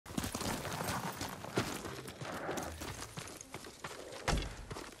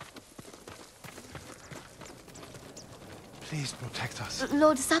Please protect us.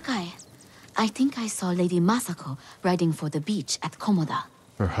 Lord Sakai, I think I saw Lady Masako riding for the beach at Komoda.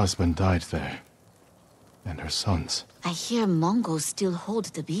 Her husband died there. And her sons. I hear Mongols still hold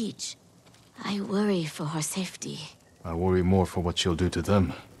the beach. I worry for her safety. I worry more for what she'll do to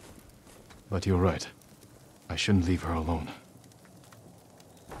them. But you're right. I shouldn't leave her alone.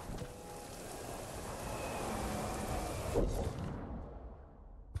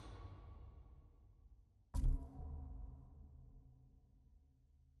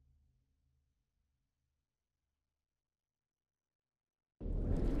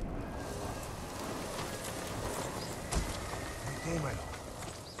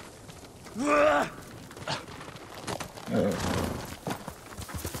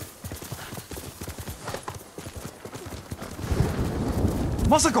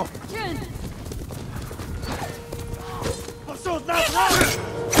 Masako!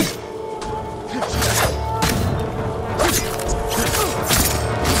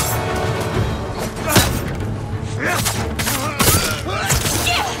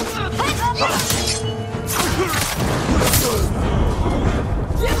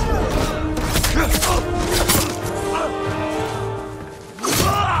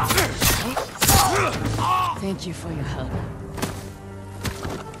 Thank you for your help.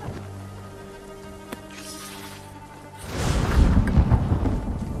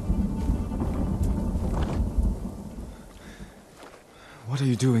 What are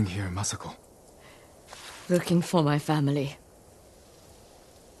you doing here, Masako? Looking for my family.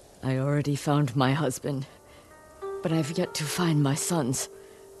 I already found my husband, but I've yet to find my sons.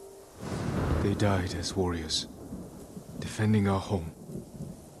 They died as warriors, defending our home.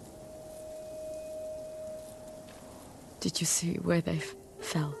 Did you see where they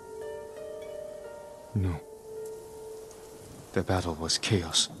fell? No. The battle was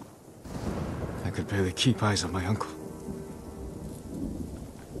chaos. I could barely keep eyes on my uncle.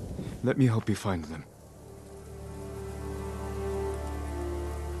 Let me help you find them.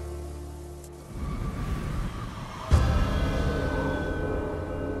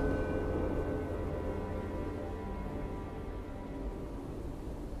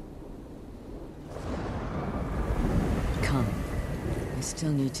 Come. I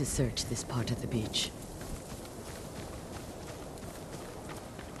still need to search this part of the beach.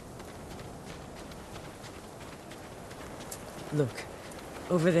 Look.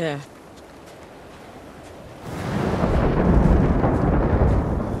 Over there.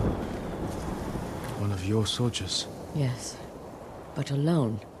 One of your soldiers. Yes. But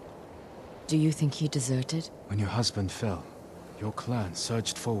alone. Do you think he deserted? When your husband fell, your clan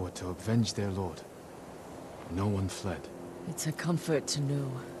surged forward to avenge their lord. No one fled. It's a comfort to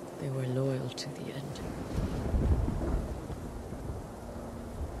know they were loyal to the end.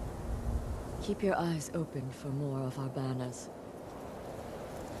 Keep your eyes open for more of our banners.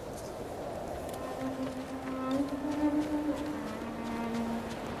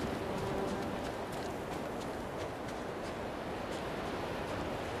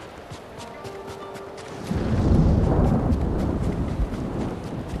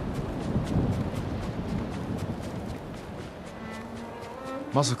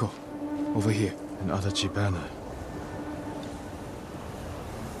 Masako, over here, an Adachi banner.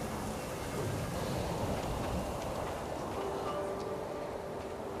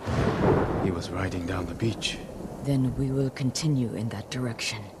 He was riding down the beach. Then we will continue in that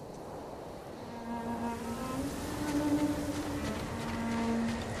direction.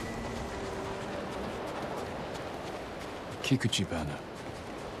 Kikuchi banner.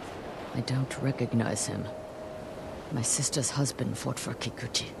 I don't recognize him. My sister's husband fought for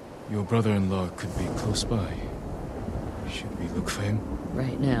Kikuchi. Your brother-in-law could be close by. Should we look for him?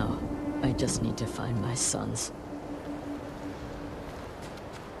 Right now, I just need to find my sons.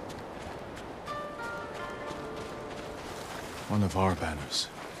 One of our banners.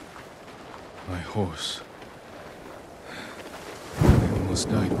 My horse. I almost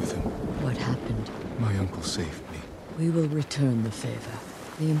died with him. What happened? My uncle saved me. We will return the favor.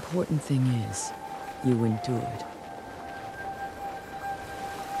 The important thing is, you endured.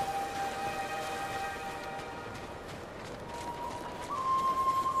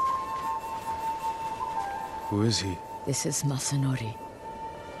 Who is he? This is Masanori.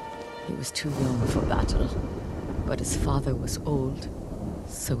 He was too young for battle, but his father was old,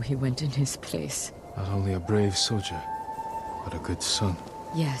 so he went in his place. Not only a brave soldier, but a good son.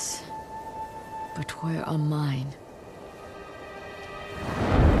 Yes, but where are mine?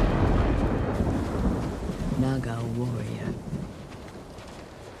 Nagao warrior.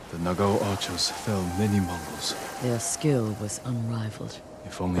 The Nagao archers fell many Mongols. Their skill was unrivaled.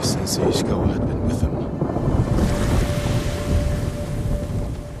 If only Sensei Ishikawa had been with them.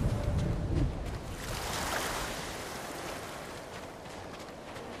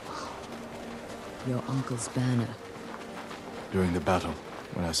 Your uncle's banner. During the battle,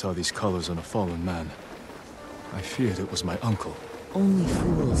 when I saw these colors on a fallen man, I feared it was my uncle. Only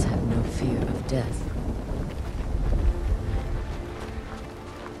fools have no fear of death.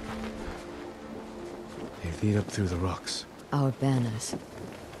 They lead up through the rocks. Our banners.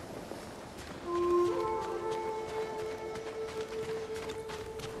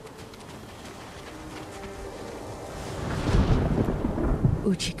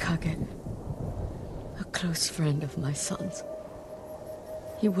 Uchikage, a close friend of my son's.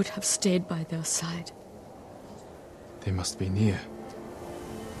 He would have stayed by their side. They must be near.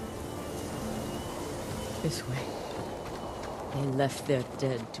 This way. They left their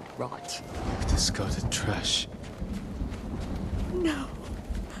dead to rot. Like discarded trash. No.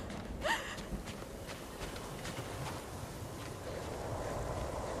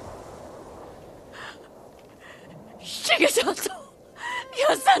 Shigesato!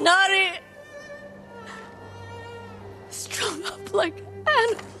 Yasanari! Strung up like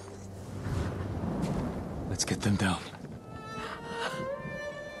animals. Let's get them down.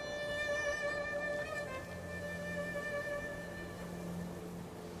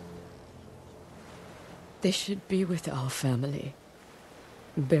 They should be with our family,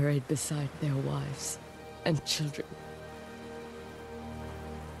 buried beside their wives and children.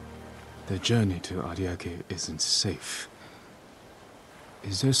 The journey to Ariake isn't safe.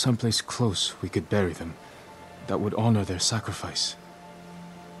 Is there someplace close we could bury them that would honor their sacrifice?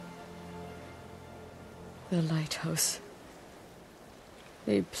 The lighthouse.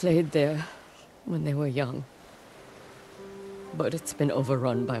 They played there when they were young. But it's been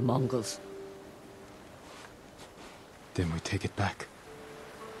overrun by Mongols. Then we take it back.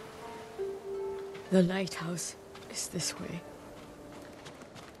 The lighthouse is this way.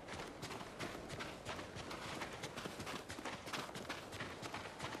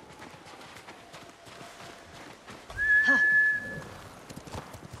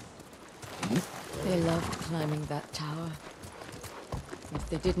 They loved climbing that tower. If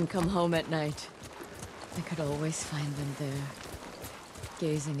they didn't come home at night, I could always find them there,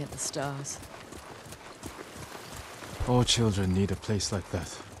 gazing at the stars. All children need a place like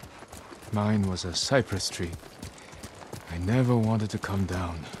that. Mine was a cypress tree. I never wanted to come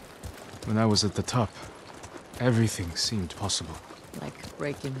down. When I was at the top, everything seemed possible. Like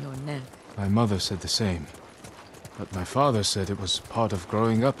breaking your neck. My mother said the same. But my father said it was part of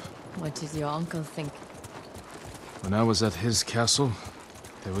growing up. What did your uncle think? When I was at his castle,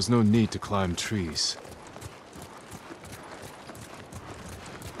 there was no need to climb trees.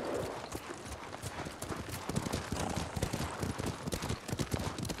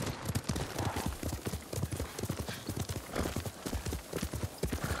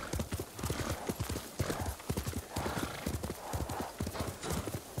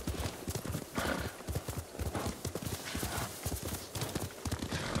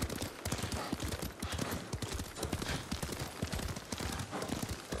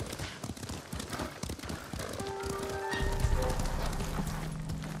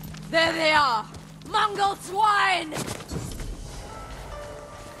 There they are! Mongol swine!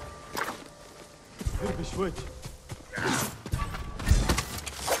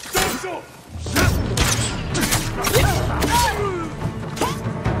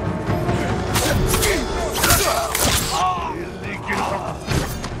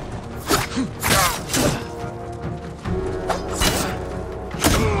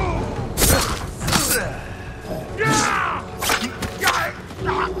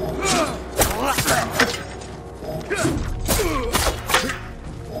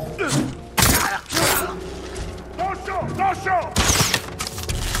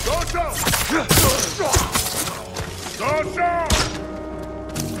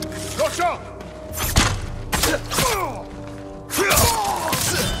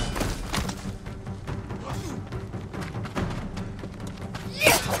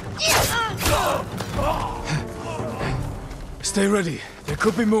 Stay ready. There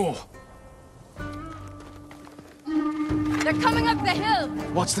could be more. They're coming up the hill!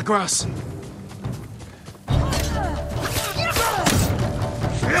 Watch the grass.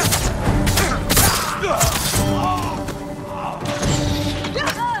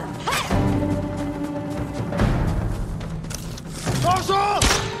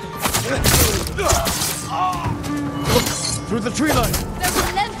 Through the tree line. They're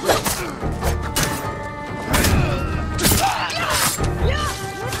relentless!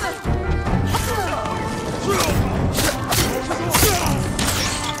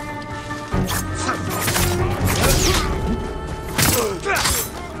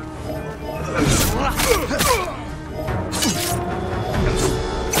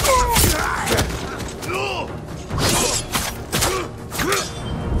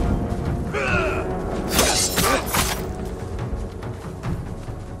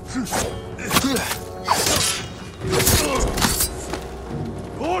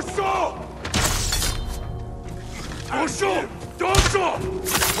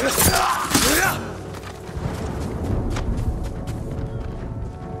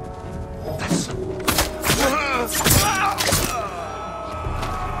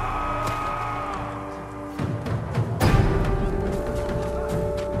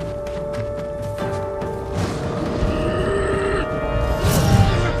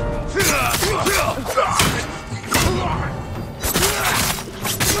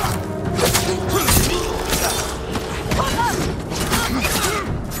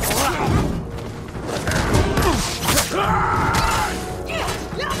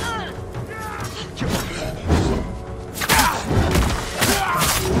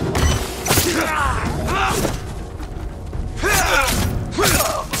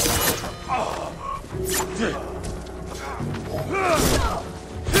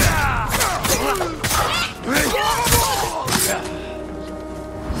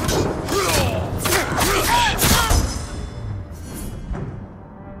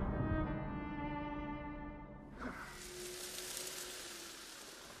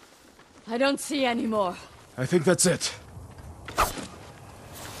 I don't see any more. I think that's it.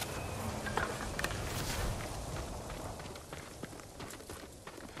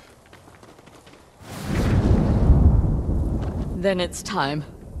 Then it's time.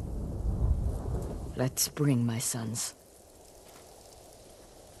 Let's bring my sons.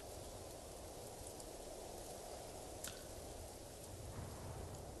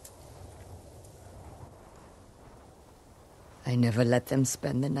 I never let them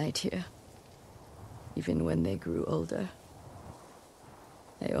spend the night here. Even when they grew older.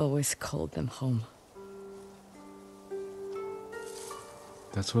 I always called them home.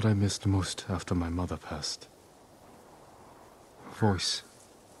 That's what I missed most after my mother passed. A voice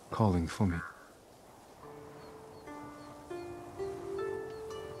calling for me.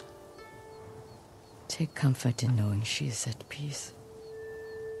 Take comfort in knowing she is at peace.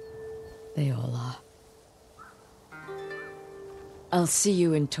 They all are. I'll see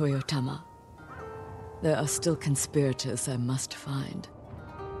you in Toyotama. There are still conspirators I must find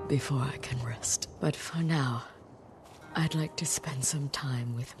before I can rest. But for now, I'd like to spend some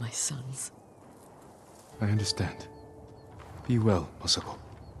time with my sons. I understand. Be well, Masako.